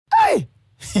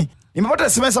Nimepata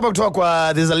SMS hapa kutoka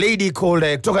kwa there's a lady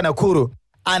called kutoka Nakuru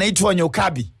anaitwa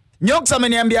Nyokabi. Nyoks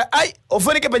ameniambia, "Ai,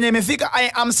 ofonike penye imefika,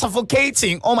 I am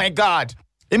suffocating. Oh my god."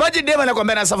 Imagine dem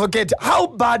anakuambia na suffocate. How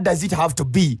bad does it have to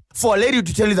be for a lady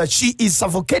to tell you that she is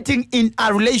suffocating in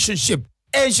a relationship?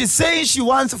 And she's saying she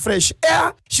wants fresh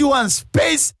air, she wants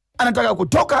space, anataka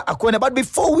kutoka akwenda. But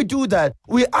before we do that,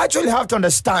 we actually have to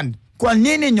understand kwa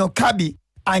nini Nyokabi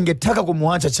angetaka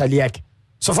kumwacha chali yake.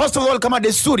 So first of all, kama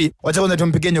desturi, wacha kwanza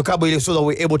tumpigie Nyokabi ili so that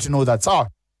we're able to know that. So,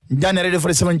 ndani ready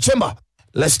for the 7 chamber.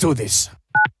 Let's do this.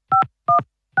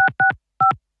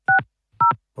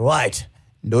 Right.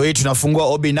 Ndio hii tunafungua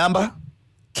OB number.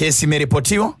 Kesi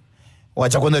imeripotiwa.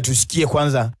 Wacha kwanza tusikie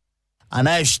kwanza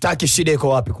anayeshtaki shida iko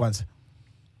wapi kwanza.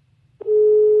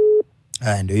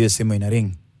 Ndio hiyo simu ina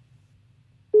ring.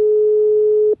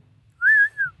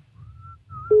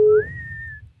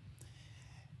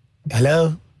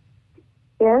 Hello?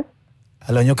 Yes.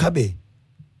 Hello, Nyokabi?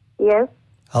 Yes.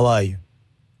 How are you?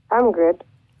 I'm good.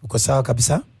 Uko sawa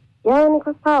kabisa? Yeah,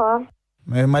 niko sawa.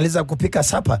 Umemaliza kupika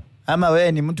sapa? Ama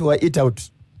wewe ni mtu wa eat out?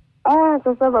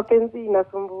 Sasa mapenzi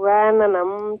inasumbuana na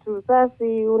mtu. Sasa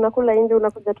unakula nje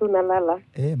unakuja tu unalala.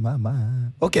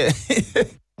 Mama. Okay.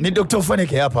 Ni Dr.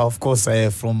 Foneke hapa, of course,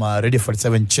 from Ready for the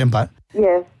 7 Chamber.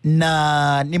 Yes.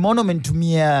 Na nimeona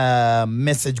umenitumia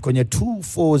message kwenye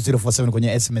 24047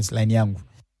 kwenye SMS line yangu.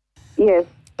 Yes.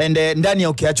 And ndani ya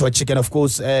Ukiachwa Achika, of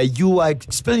course, you are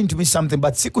explaining to me something,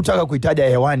 but sikutaka kuitaja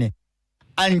hewani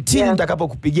until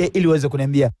nitakapokupigia ili uweze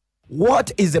kuniambia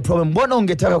what is the problem. Mbona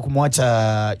ungetaka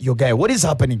kumwacha your guy? What is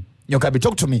happening? Nyokabi,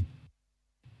 talk to me. It's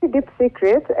a deep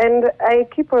secret, and I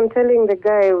keep on telling the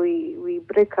guy we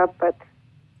break up, but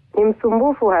ni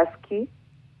msumbufu haski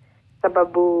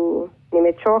sababu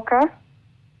nimechoka.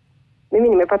 Mimi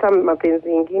nimepata mapenzi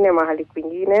mengine mahali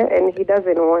kwingine, and he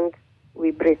doesn't want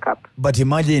we break up. But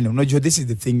imagine, unajua, this is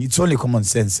the thing, it's only common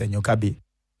sense, Nyokabi.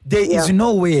 There is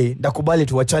no way ndakubali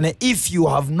tuachane if you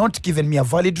have not given me a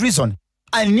valid reason.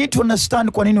 I need to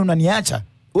understand kwa nini unaniacha.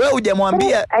 Wewe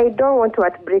hujamwambia. I don't want to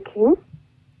heartbreak him.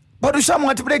 But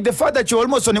heartbreak the fact that you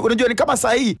almost unajua ni kama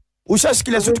saa hii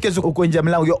ushashikilia suitcase uko nje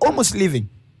mlango, you're almost leaving.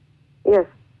 Yes.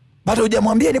 But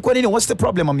hujamwambia ni kwa nini? What's the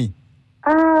problem, mami?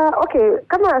 Okay,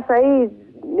 kama saa hii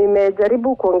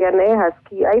nimejaribu kuongea naye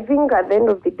haski. I think at the end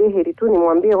of the day heri tu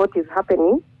nimwambie what is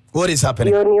happening. What is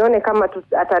happening? Nione kama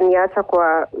ataniacha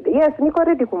kwa. Yes, niko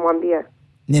ready kumwambia.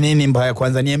 Nini mbaya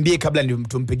kwanza? Niambie kabla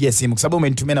tumpigie simu kwa sababu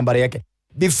umenitumia nambari yake.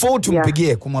 Before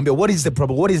tumpigie kumwambia what is the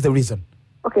problem? What is the reason?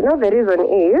 Okay, now the reason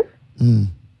is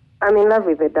I'm in love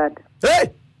with the dad. Hey!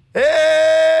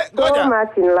 So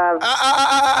much in love.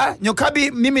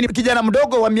 Nyokabi, mimi ni kijana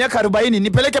mdogo wa miaka 40,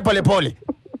 nipeleke pole pole.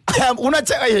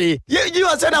 Unacheka yeye. You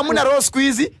are saying hamuna roho siku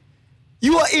hizi.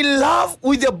 You are in love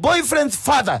with your boyfriend's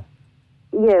father.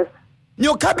 Yes.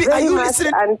 Nyokabi, are you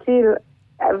listening? Until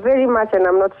very much, and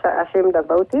I'm not ashamed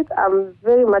about it. I'm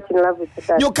very much in love with the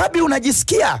dad. Nyokabi,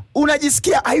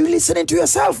 unajisikia? Are you listening to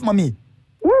yourself, mommy?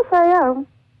 Yes, I am.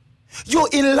 You're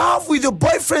in love with your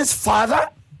boyfriend's father?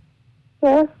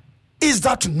 Yes. Is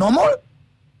that normal?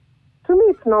 To me,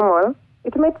 it's normal.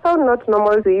 It might sound not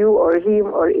normal to you or him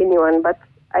or anyone, but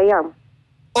I am.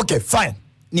 Okay, fine.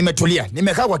 Nimetulia.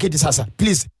 Nimekaa kwa kiti sasa.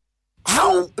 Please.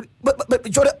 How?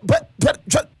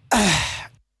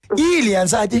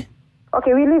 Ilianzaje?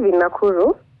 Okay, we live in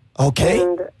Nakuru. Okay.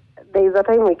 And there is a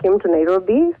time we came to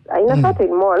Nairobi in a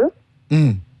certain mall.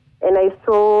 And I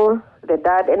saw the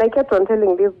dad, and I kept on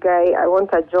telling this guy, I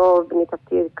want a job,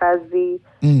 nitafutie kazi.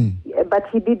 But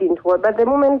he didn't want. But the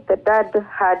moment the dad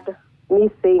had me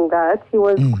saying that, he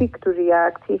was quick to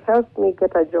react. He helped me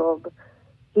get a job.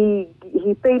 He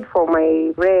paid for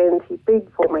my rent. He paid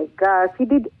for my gas. He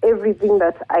did everything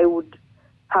that I would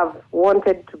have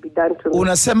wanted to be done to me.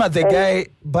 Unasema the guy,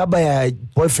 baba ya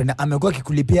boyfriend, amekuwa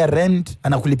kikulipia rent,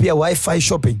 anakulipia wifi,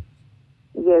 shopping?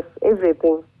 Yes,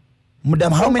 everything.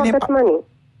 Madam, how many? Pocket money.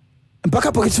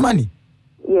 Mpaka pocket money?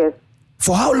 Yes.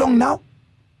 For how long now?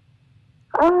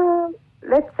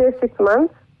 Let's say 6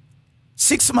 months.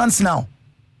 6 months now?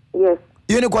 Yes.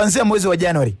 Hiyo ni kuanzia mwezi wa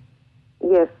January?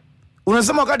 Yes.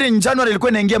 Unasema wakati in January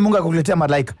ilikuwa inaingia Mungu akakuletea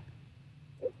malaika?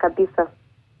 Kabisa.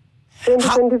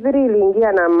 2023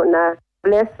 iliingia na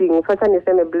blessings. Sasa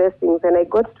niseme blessings, and I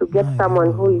got to get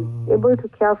someone who is able to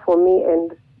care for me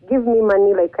and give me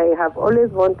money like I have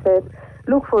always wanted.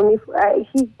 Look for me.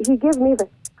 He gave me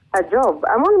a job.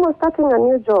 I'm almost starting a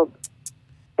new job,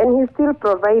 and he's still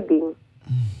providing.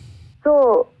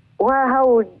 So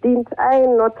how didn't I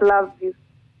not love this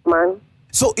man?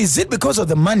 So is it because of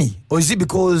the money, or is it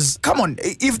because, come on,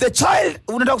 if the child,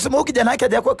 unataka kusema huyu kijana yake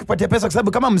hajakuwa kupatia pesa kwa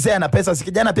sababu kama mzee ana pesa, si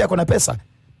kijana pia kuna pesa?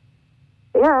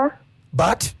 Yeah.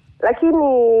 But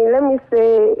Lakini, let me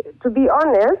say, to be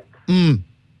honest,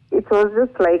 it was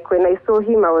just like when I saw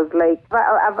him, I was like,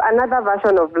 another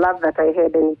version of love that I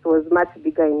had, and it was much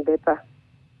bigger and better.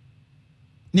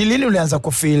 Ni lini ulianza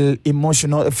ku feel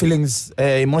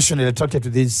emotionally attracted to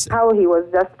this? How he was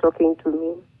just talking to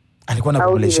me. Alikuwa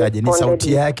anakuongeleshaje? Ni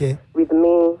sauti yake? With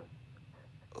me.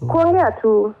 Kuongea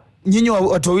tu. Nyinyi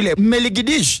watu wawili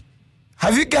mmeligidish.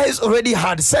 Have you guys already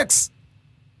had sex?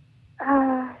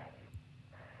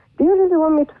 Do you really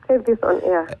want me to say this on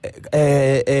air?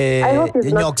 I hope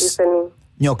he's not listening.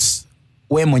 Nyoks,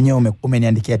 wewe mwenyewe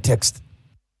umeniandikia text.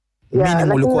 Yeah,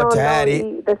 mimi ulikuwa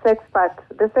tayari. The sex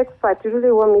part, you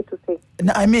really want me to say?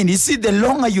 No, I mean, you see, the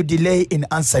longer you delay in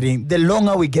answering, the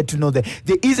longer we get to know the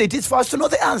easier it is for us to know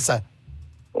the answer.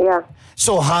 Yeah.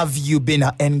 So have you been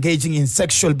engaging in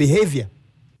sexual behavior?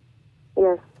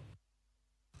 Yes.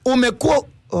 Umekuwa,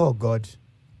 oh God,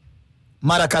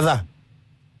 mara kadhaa?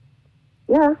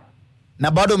 Yeah.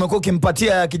 Na bado umekuwa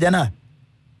ukimpatia kijana?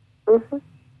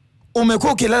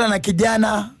 Umekuwa ukilala na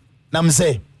kijana na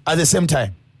mzee at the same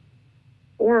time?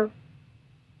 Yeah.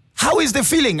 How is the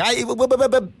feeling? I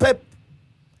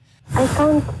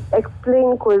can't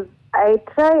explain because I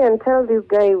try and tell this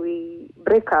guy we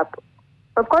break up.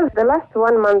 Of course, the last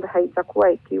 1 month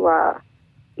haitakuwa ikiwa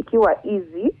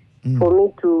easy for me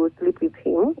to sleep with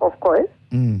him, of course.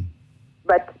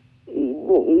 But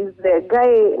is the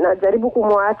guy, najaribu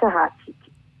kumwacha hataki.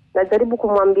 Najaribu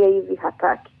kumwambia hivi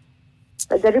hataki.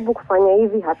 Najaribu kufanya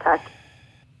hivi hataki.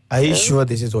 Are you sure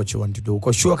this is what you want to do?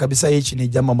 Uko sure kabisa hichi ni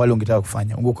jambo ambalo ungetaka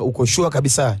kufanya? Uko sure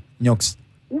kabisa, Nyoks?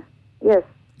 Yes.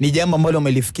 Ni jambo ambalo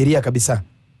umelifikiria kabisa?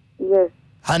 Yes.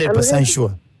 100%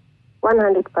 sure?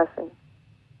 100%.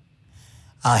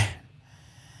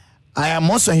 I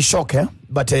am also in shock,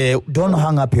 but don't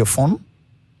hang up your phone.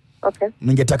 Okay.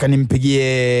 Ningetaka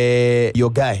nimpigie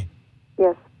your guy.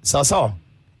 Yes. Sawa.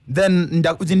 Then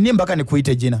ni mpaka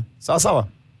nikuite jina. Sawa.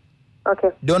 Okay.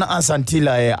 Don't answer until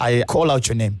I call out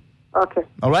your name. Okay.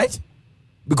 All right?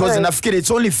 Because nafikiri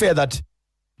it's only fair that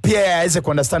pia aweze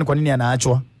understand kwa nini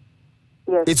anaachwa.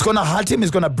 Yes. It's going to hurt him,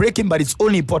 it's going to break him, but it's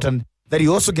only important that he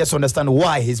also gets to understand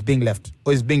why he's being left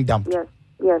or he's being dumped.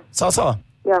 Yes. Sawa.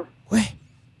 Yeah. We.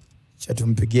 Cha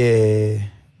tumpigie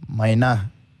Maina.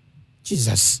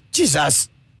 Jesus.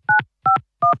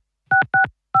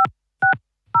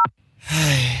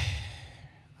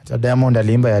 Hata Diamond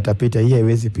alimba yatapita, hii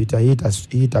haiwezi pita, hii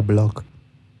ita block.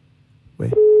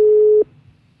 We.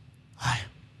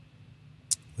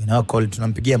 We now call,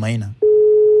 tunampigia Maina.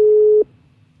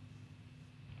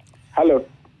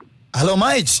 Hello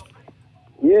Mike.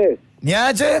 Yes. Ni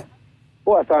aje?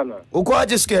 Poa sana. Uko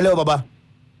aje siku ya leo baba?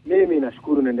 Mimi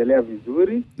nashukuru naendelea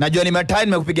vizuri. Najua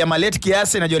nimekupigia malate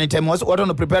kiasi, najua ni time watu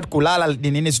wana prepare kulala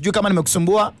nini, sijui kama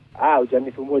nimekusumbua.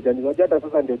 Hujanisumbua. Hata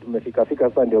sasa ndio tumefika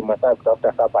sasa ndio masaa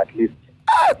kutafuta sapa at least.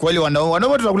 Kweli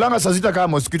wanaume tunakulanga saa 6 kama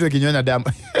mosquito ikinyonya damu.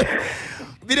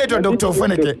 Bila tu Dr.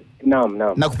 Ufoneke. Naam.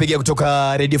 Nakupigia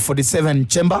kutoka Radio 47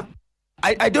 Chamber.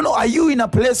 I don't know, are you in a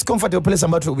place, comfortable place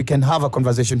ambapo we can have a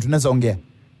conversation? Tunaweza ongea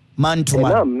man to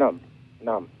man.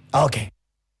 Naam. Okay.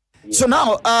 Yeah. So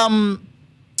now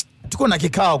tuko na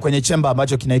kikao kwenye chamber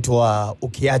ambacho kinaitwa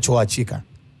Ukiachwa Achika.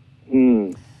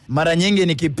 Mara nyingi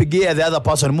nikipigia the other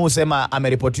person musema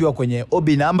ameripotiwa kwenye OB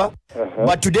number.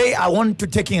 But today I want to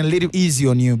take a little easy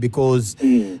on you because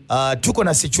tuko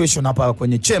na situation hapa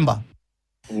kwenye chamber.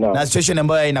 Na situation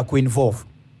ambayo inakuinvolve.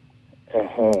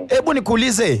 Hebu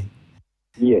nikuulize.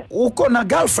 Yes. Uko na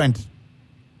girlfriend?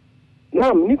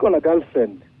 Naam, niko na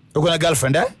girlfriend. Uko na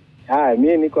girlfriend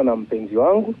mimi niko na mpenzi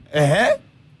wangu.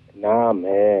 Naam,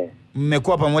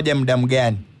 Mmekuwa pamoja muda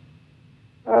gani?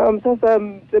 Sasa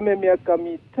mseme miaka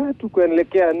 3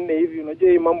 kuelekea 4 hivi.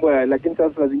 Unajua hii mambo lakini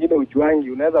sasa zingine ujuangi.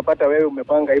 Unaweza pata wewe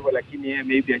umepanga hivyo lakini yeye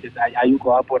maybe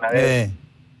hayuko hapo na wewe.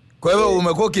 Kwa hivyo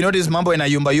umekuwa ukinotice mambo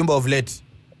inayumba of late.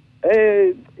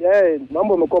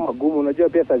 Mambo yamekuwa magumu. Unajua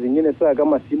pia saa zingine sasa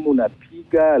kama simu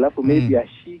unapiga alafu maybe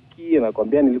ashiki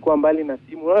anakuambia nilikuwa mbali na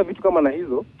simu. Unaona vitu kama na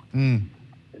hizo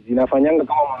zinafanyanga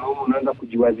kama mwanaume unaanza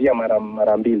kujiwazia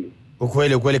mara mbili.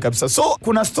 Ukweli kabisa. So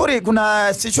kuna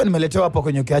situation nimeletewa hapa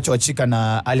kwenye Ukiachwa Achika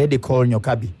na a lady called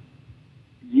Nyokabi.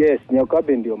 Yes,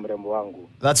 Nyokabi ndio mrembo wangu.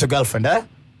 That's your girlfriend,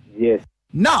 Yes.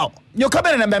 Now, Nyokabi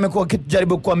ananiambia amekuwa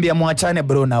akijaribu kuambia muachane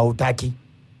bro na hutaki.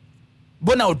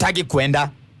 Mbona hutaki kwenda?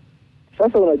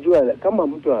 Sasa unajua kama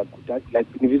mtu anakutaki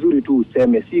ni vizuri tu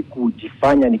useme, si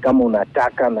kujifanya ni kama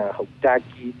unataka na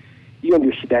hutaki. Hiyo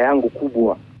ndio shida yangu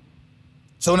kubwa.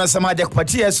 So unasemaje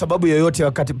kupatia sababu yoyote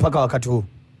mpaka wakati huu?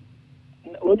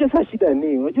 Unajua unajua sasa shida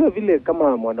ni, unajua vile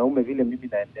kama mwanaume vile mimi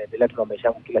naendelea tuna maisha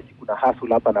yangu kila siku na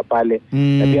hustle hapa na pale,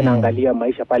 na pia naangalia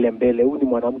maisha pale mbele. Huyu ni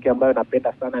mwanamke ambaye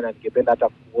napenda sana na ningependa hata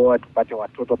kuoa tupate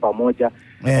watoto pamoja.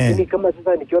 Lakini kama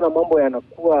sasa nikiona mambo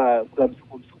yanakuwa kuna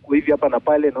msuko hivi hapa na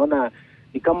pale, naona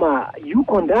ni kama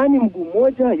yuko ndani mguu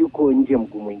mmoja, yuko nje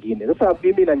mguu mwingine. Sasa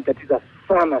mimi inanitatiza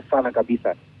sana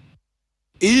kabisa.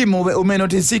 Hii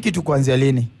umenotice kitu kuanzia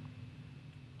lini?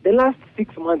 The last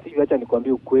 6 months hivi, acha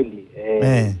nikwambie ukweli.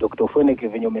 Dr. Feneke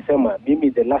venye umesema,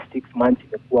 mimi the last 6 months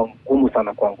imekuwa ngumu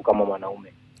sana kwangu kama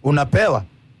mwanaume. Unapewa?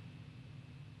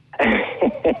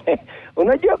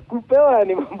 Unajua kupewa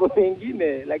ni mambo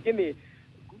mengine, lakini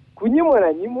kunyimwa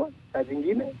na nyimwa saa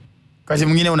zingine. Kazi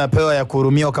mwingine unapewa ya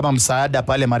kuhurumia kama msaada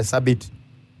pale Marsabit.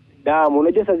 Damu,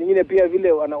 unajua saa zingine pia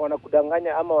vile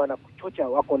wanakudanganya ama wanakuchocha,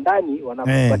 wako ndani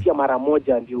wanakupatia mara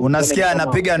moja ndio. Unasikia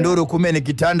anapiga nduru kumbe ni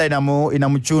kitanda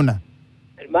inamchuna.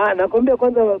 Nakwambia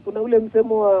kwanza kuna ule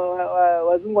msemo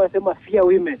wazungu wanasema fear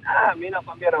women. Mimi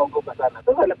nakwambia naogopa sana.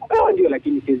 Sasa nakupewa ndio,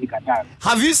 lakini siwezi kataa.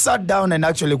 Have you sat down and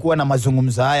actually kuwa na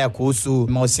mazungumzo haya kuhusu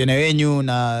mahusiano yenu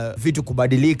na vitu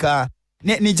kubadilika?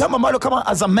 Ni jambo ambalo kama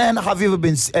as a man have you ever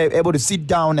been able to sit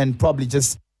down and probably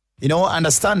just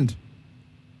understand?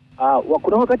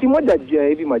 Kuna wakati mmoja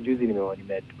hivi majuzi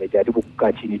tumejaribu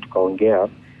kukaa chini tukaongea,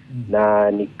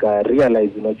 na nika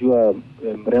realize, unajua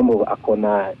mrembo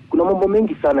kuna mambo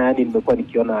mengi sana yani nimekuwa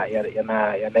nikiona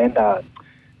yanaenda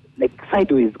like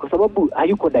sideways kwa sababu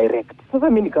hayuko direct. Sasa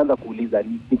mimi nikaanza kuuliza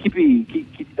ni kipi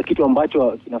kitu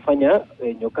ambacho kinafanya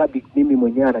Nyokabi mimi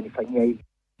mwenyewe ananifanyia hivi.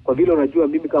 Kwa vile unajua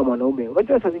mimi kama mwanaume,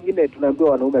 unajua saa zingine tunaambiwa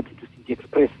wanaume tusi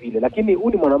express vile, lakini huyu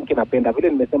ni mwanamke napenda, vile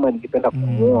nimesema ningependa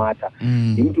kumuoa hata.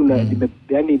 Ni mtu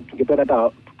yani tungependa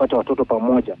hata tupate watoto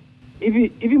pamoja.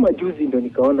 Hivi majuzi ndio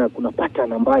nikaona kuna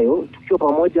pattern ambayo tukiwa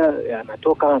pamoja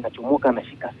anatoka, anachomoka,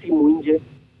 anashika simu nje.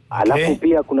 Alafu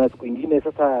pia kuna siku nyingine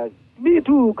sasa mimi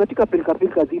tu katika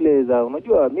pilika zile za,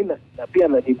 unajua mimi na pia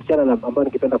na msichana ambaye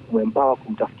ningependa kumempower,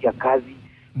 kumtafutia kazi,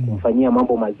 kumfanyia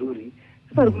mambo mazuri.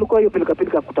 Sasa kulikuwa hiyo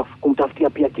pilika kumtafutia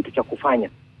pia kitu cha kufanya.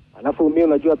 Alafu mimi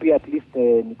unajua pia at least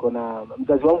niko na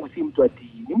mzazi wangu, si mtu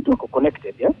ni mtu wako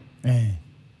connected,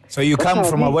 So you come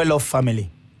from a well-off family.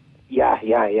 Yeah.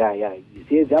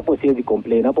 Siwezi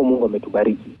complain. Hapo Mungu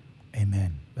ametubariki.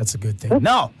 Amen. That's a good thing.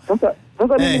 Now, sasa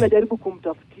mimi najaribu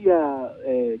kumtafutia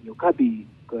Nyokabi.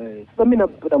 Sasa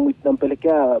mimi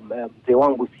nampelekea mzee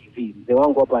wangu CV. Mzee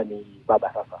wangu hapa ni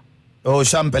baba sasa.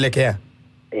 Shampelekea?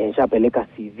 Nishapeleka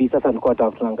CV. Sasa nilikuwa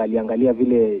tunaangalia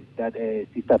vile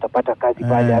sister atapata kazi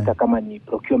pale, hata kama ni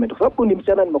procurement. Kwa sababu ni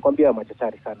msichana nimekwambia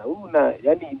machachari sana. Huyu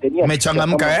yani ndania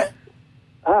umechangamka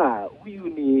huyu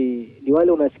ni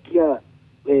wale unasikia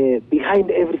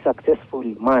behind every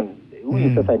successful man.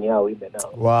 Huyu sasa ni hao women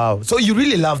now. Wow. So you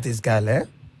really love this girl, eh?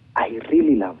 I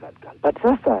really love that girl. But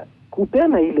sasa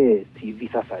kupeana ile CV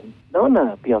sasa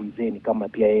naona pia mzee ni kama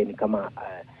pia yeye ni kama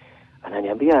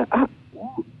ananiambia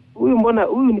huyu mbona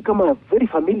huyu ni kama very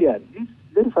familiar. This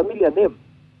very familiar name.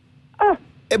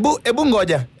 Ebu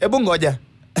ngoja.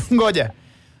 Ngoja.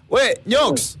 We,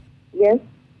 Nyoks. Yes.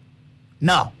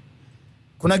 Now,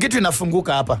 kuna kitu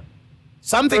inafunguka hapa.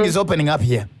 Something is opening up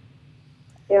here.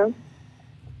 Yeah.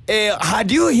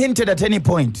 Had you hinted at any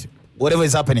point whatever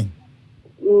is happening?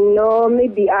 No,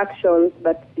 maybe actions,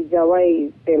 but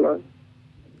sijawahi sema.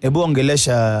 Ebu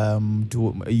ongelesha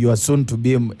you are soon to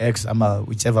be ex ama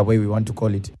whichever way we want to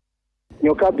call it.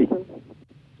 Nyokabi.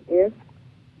 Yes.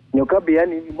 Nyokabi,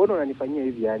 yani mbona unanifanyia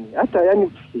hivi yani? Hata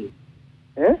yani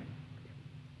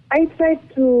I tried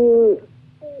to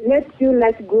let you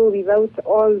let go without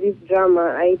all this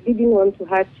drama. I didn't want to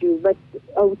hurt you, but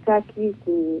hautaki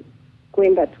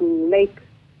kwenda to like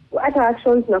hata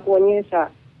actions na kuonyesha.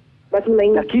 But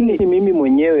lakini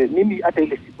mimi hata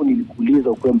ile siku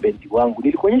nilikuuliza ukwe mpenzi wangu,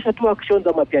 nilikuonyesha tu actions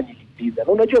ama pia niliuliza.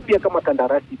 Na unajua pia kama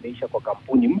kandarasi imeisha kwa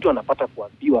kampuni, mtu anapata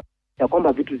kuambiwa ya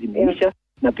kwamba vitu zimeisha,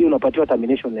 na pia unapatiwa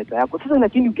termination letter yako. Sasa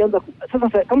lakini ukianza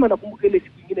sasa kama nakumbuka ile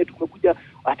siku nyingine tumekuja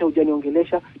hata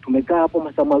hujaniongelesha, tumekaa hapo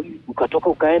masaa mawili, ukatoka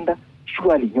ukaenda,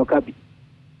 surely Nyokabi.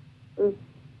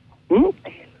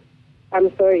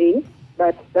 I'm sorry,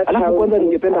 but that's alafu kwanza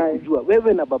ningependa kujua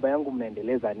wewe na baba yangu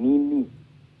mnaendeleza nini?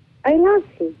 I love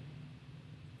him.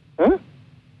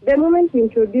 The moment you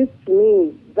introduced to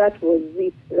me, that was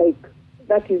it. Like,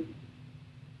 that is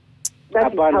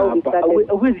how we started.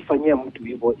 Huwezi fanyia mtu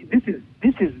hivyo.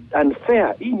 This is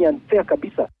unfair. Hii ni unfair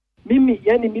kabisa. Mimi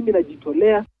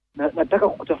najitolea na nataka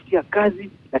kukutafutia kazi,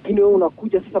 lakini wewe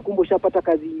unakuja sasa kumbe ushapata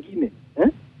kazi nyingine.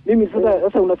 Mimi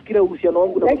sasa unafikiria uhusiano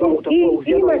wangu na baba utakuwa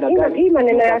uhusiano wa aina gani? Hii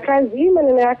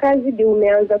maneno ya kazi ndio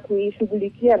umeanza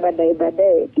kuishughulikia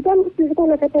baadaye. Kitambo tulikuwa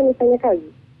nakata nifanye kazi.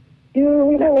 You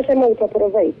unasema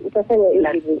utaprovide, utafanya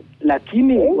everything.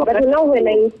 Lakini but now when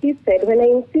I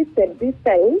insisted this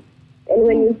time, and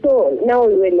when you saw now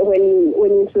when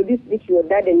you introduced me to your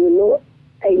dad, and you know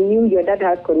I knew your dad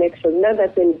has connections. Now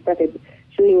that's when you started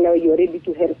showing now you're ready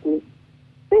to help me.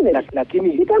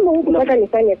 Lakini kama unataka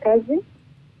nifanye kazi,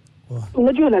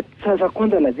 unajua sasa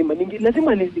kwanza lazima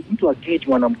mtu agauge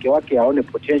mwanamke wake aone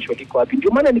potential iko wapi.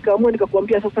 Ndio maana nikaamua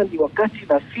nikakwambia sasa ni wakati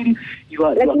na feel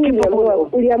lakini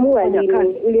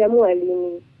uliamua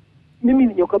lini?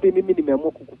 Mimi Nyokabi, mimi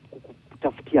nimeamua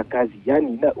kutafutia kazi.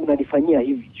 Yaani unanifanyia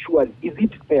hivi, surely is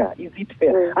it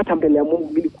fair? Hata mbele ya Mungu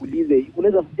mimi nikuulize,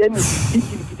 unaweza yani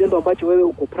hiki ni kitendo ambacho wewe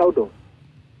uko proud of?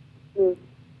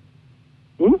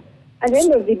 At the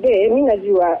end of the day, mimi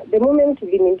najua the moment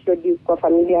you've been introduced kwa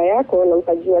familia yako na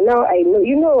ukajua, now I know,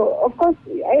 you know, of course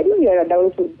I know you're a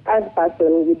down to earth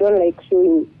person. You don't like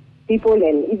showing people,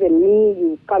 and even me,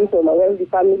 you come from a wealthy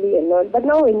family and all. But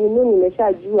now when you know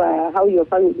nimeshajua how your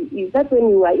family is, that's when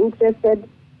you are interested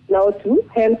now to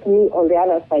help me on the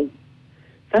other side.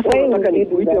 Sasa nataka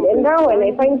nikuite. And now when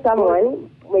I find someone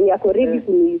when you are ready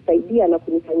kunisaidia na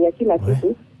kunifanyia kila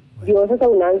kitu, ndio sasa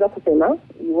unaanza kusema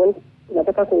you want,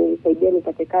 nataka kunisaidia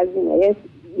nipate kazi, na yes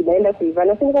inaenda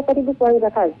kuivana, sasa niko karibu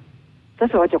kuanza kazi.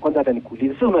 Sasa wacha kwanza hata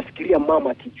nikuulize. Sasa unafikiria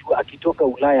mama akitoka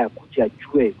Ulaya kuja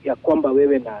ajue ya kwamba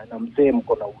wewe na mzee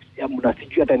mko na uhusiano,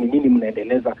 mnasijui hata ni nini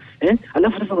mnaendeleza,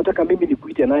 alafu sasa unataka mimi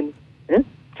nikuite nani?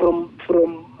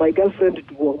 From my girlfriend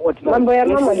to what now? Mambo ya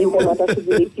mama alisema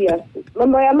atashughulikia.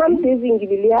 Mambo ya mama siwezi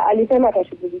ingililia, alisema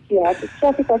atashughulikia.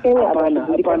 Akishafika Kenya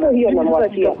atashughulikia. Hiyo na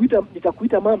mwachia.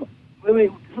 Nitakuita mama.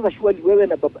 Wewe sasa surely wewe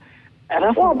na baba.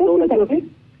 Alafu unajua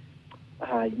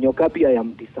Nyokabi, I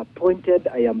am disappointed.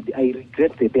 I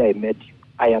regret the day I met you.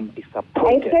 I am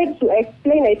disappointed. I tried to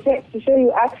explain, I tried to show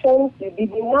you actions. You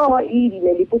didn't know hii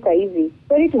imelipuka hivi.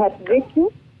 Sorry to heartbreak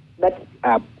you, but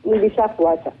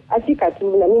nilishafuata. Achika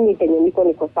tu na mimi penye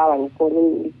niko sawa, niko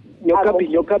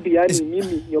Nyokabi, yani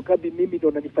mimi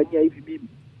ndo nanifanyia hivi mimi.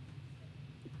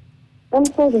 I'm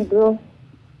sorry bro.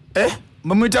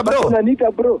 Mumita bro?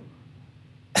 Unaniita bro?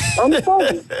 I'm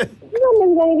sorry.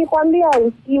 Ndio nilikwambia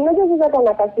unajua sasa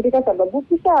kana kasirika sababu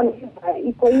kisha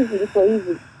iko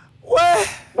hivi.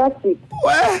 That's it.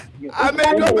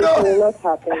 Amejua bro. Not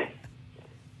happen.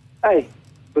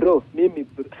 Bro, mimi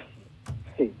bro.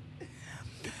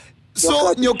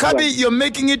 So Nyokabi, you're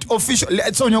making it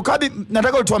official. So Nyokabi,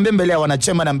 nataka utuambie mbele ya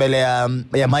wanachema na mbele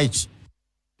ya Maichi.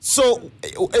 So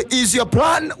is your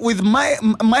plan with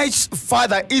Maichi's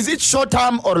father, is it short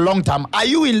term or long term? Are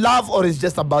you in love or is it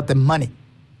just about the money?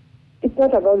 It's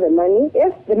not about the money.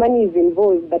 Yes, the money is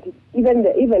involved, but even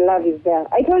love is there.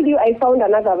 I told you I found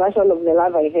another version of the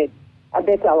love I had, a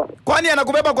better one. Kwani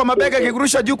anakubeba kwa mabega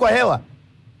kikurusha juu kwa hewa?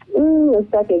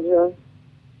 Usitake jua.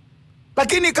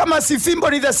 Lakini kama si fimbo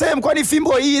ni the same, kwani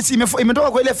fimbo hii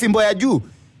imetoka kwa ile fimbo ya juu?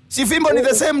 Si fimbo ni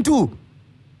the same too?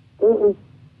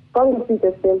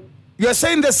 The same. You're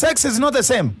saying the sex is not the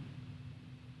same?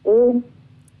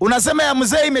 Unasema ya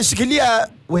mzee imeshikilia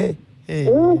we.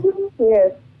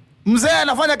 Yes. Mzee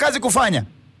anafanya kazi kufanya.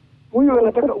 Huyu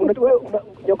anataka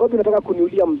Nyokabi unataka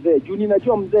kuniulia mzee. Juu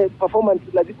ninajua mzee performance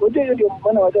lazima. Unajua hiyo ndio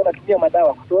maana wazee wanatumia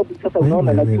madawa, kwa sababu sasa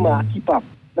unaona lazima keep up.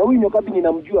 Na huyu Nyokabi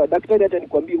ninamjua. Daktari hata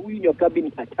nikwambie huyu Nyokabi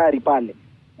ni hatari pale.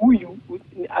 Huyu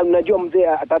unajua mzee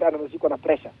anashikwa na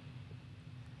pressure.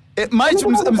 Maichi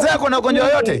mzee ako na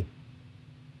ugonjwa yote?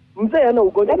 Mzee ana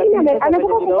ugonjwa, lakini anataka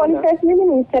kuconfess mimi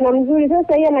ni msichana mzuri.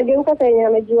 Sasa yeye anageuka sasa yeye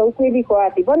anajua ukweli kwa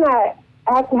wapi. Mbona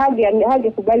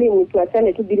hangekubali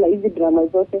mtuachane tu bila hizi drama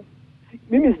zote?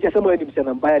 Mimi sijasema wewe ni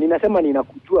msichana mbaya, ninasema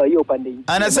ninakujua hiyo pande nyingine.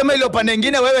 Anasema ile pande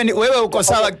nyingine wewe uko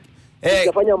sawa.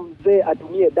 Kufanya mzee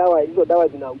atumie dawa, hizo dawa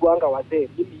zinauanga wazee.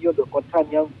 Mimi hiyo ndio concern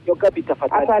yangu. Nyokabi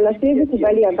tafadhali. Hapana, siwezi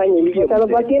kubali afanye hivyo.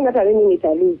 Sababu akienda hata mimi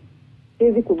nitalose.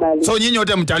 Siwezi kubali. So nyinyi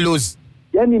wote mtalose.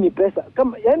 Yaani ni pesa.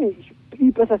 Kama yani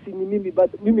hii pesa si ni mimi,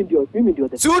 bado mimi ndio.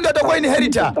 Si huyu atakuwa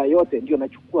inheritor. Pesa yote ndio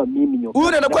nachukua mimi Nyokabi.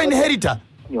 Huyu atakuwa inheritor.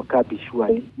 Nyokabi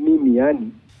surely. Mimi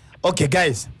yani. Okay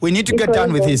guys, we need to get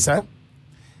done with this, huh?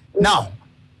 Now,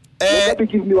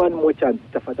 Nyokabi, give me one more chance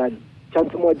tafadhali.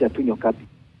 Chance moja tu Nyokabi.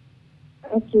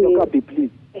 Okay. Nyokabi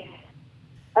please.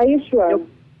 Are you sure?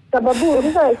 Sababu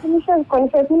sasa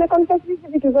confess hizi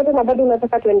vitu zote na bado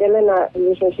unataka tuendelee na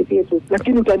relationship yetu.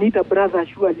 Lakini utaniita brother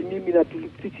surely, mimi na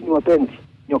sisi ni wapenzi.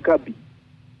 Nyokabi,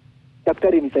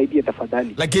 daktari nisaidie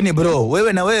tafadhali. Lakini bro,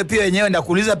 wewe pia wenyewe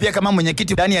ndakuuliza pia kama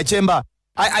mwenyekiti ndani ya chamber.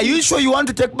 Are you sure you want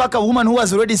to take back a woman who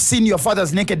has already seen your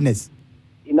father's nakedness?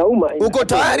 Inauma.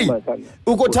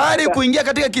 Uko tayari kuingia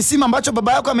katika kisima ambacho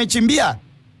baba yako amechimbia?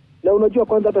 Na unajua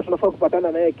kwanza hata tunafaa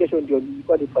kupatana na yeye kesho, ndio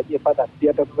nilikuwa nifanyie father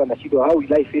theater. Sasa na shida how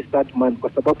will I face that man kwa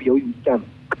sababu ya huyu msichana.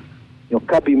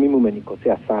 Nyokabi, mimi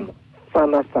umenikosea sana.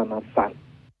 Sana sana sana.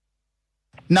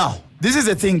 Now, this is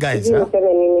the thing, guys. Huh?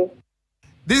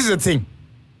 This is the thing.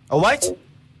 All right?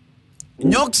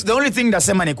 Nyoks, the only thing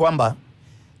nasema ni kwamba,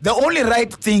 the only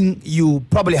right thing you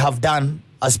probably have done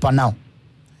as per now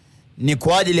ni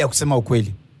kwa ajili ya kusema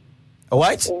ukweli. All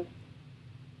right?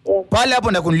 Pale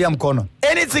hapo ndakunulia mkono.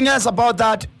 Anything else about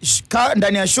that,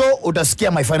 ndani ya show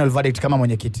utasikia my final verdict kama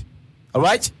mwenyekiti. All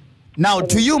right? Now,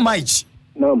 to you, Mike.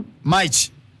 Naam.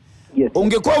 Mike. Yes.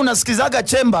 Ungekuwa unasikizaga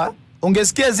Chemba,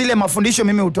 ungesikia zile mafundisho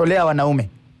mimi utolea wanaume.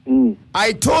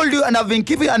 I told you and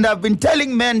I've been telling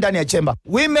men ndani ya Chemba,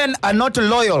 women are not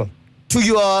loyal to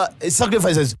your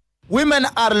sacrifices. Women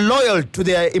are loyal to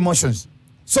their emotions.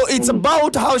 So it's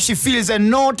about how she feels and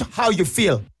not how you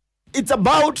feel. It's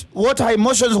about what her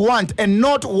emotions want and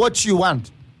not what you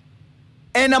want.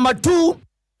 And number 2,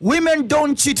 women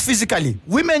don't cheat physically.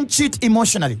 Women cheat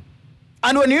emotionally.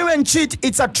 And when women cheat,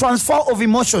 it's a transfer of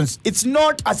emotions. It's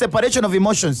not a separation of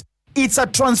emotions. It's a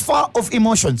transfer of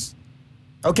emotions.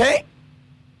 Okay?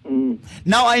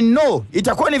 Now I know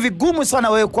itakuwa ni vigumu sana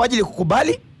wewe kwa ajili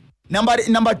kukubali. Number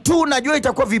 2, najua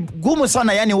itakuwa vigumu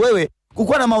sana yani wewe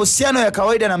kukuwa na mahusiano ya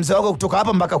kawaida na mzee wako kutoka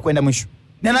hapa mpaka kwenda mwisho.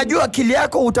 Na najua akili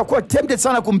yako utakuwa tempted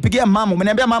sana kumpigia mama.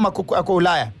 Umeniambia mama ako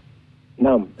Ulaya.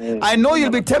 Naam. I know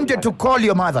you'll be tempted to call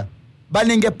your mother. But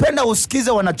ningependa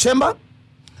usikize wanachemba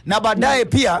na baadaye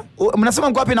pia mnasema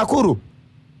mko wapi Nakuru?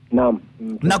 Naam.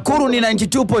 Nakuru ni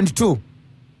 92.2.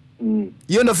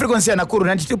 Hiyo ndio frequency ya Nakuru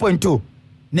 92.2.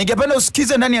 Ningependa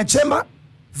usikize ndani ya chemba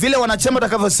vile wanachemba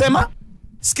watakavyosema.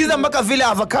 Sikiza mpaka vile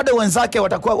avocado wenzake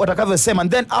watakavyosema,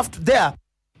 and then after there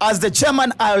as the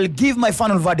chairman I'll give my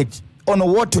final verdict on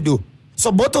what to do.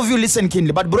 So both of you listen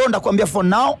keenly, but bro ndakwambia for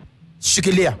now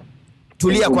shikilia.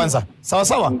 Tulia kwanza. Sawa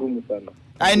sawa?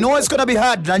 I know it's going to be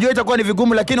hard. Najua itakuwa ni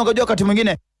vigumu lakini unajua wakati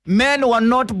mwingine men were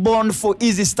not born for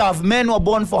easy stuff. Men were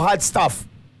born for hard stuff.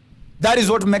 That is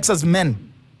what makes us men.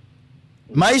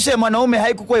 Maisha ya mwanaume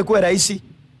haikuwa ikuwe rahisi.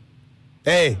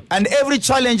 Hey, and every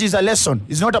challenge is a lesson.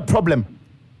 It's not a problem.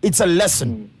 It's a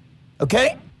lesson. Okay?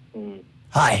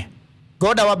 Hi.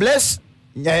 God our bless.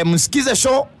 Msikize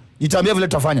show, nitaambia vile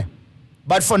tutafanya.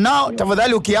 But for now,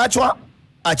 tafadhali ukiachwa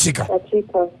achika.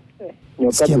 Achika.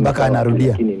 Sikia mpaka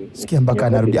anarudia. Sikia mpaka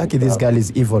anarudia. Aki, this girl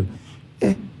is evil.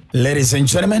 Ladies and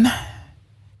gentlemen,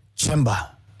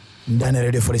 Chemba ndani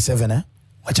Radio 47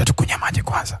 wacha tukunya maji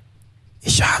kwanza.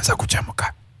 Ishaanza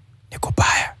kuchemuka. Ni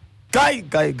kubaya. Gai.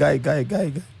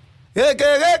 Geke.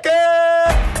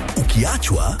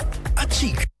 Ukiachwa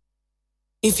achika.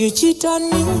 If you cheat on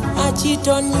me, I cheat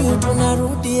on you,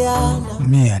 tunarudiana.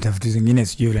 Mimi hata vitu zingine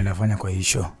sijui vile nafanya kwa hii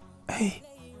show. Hey.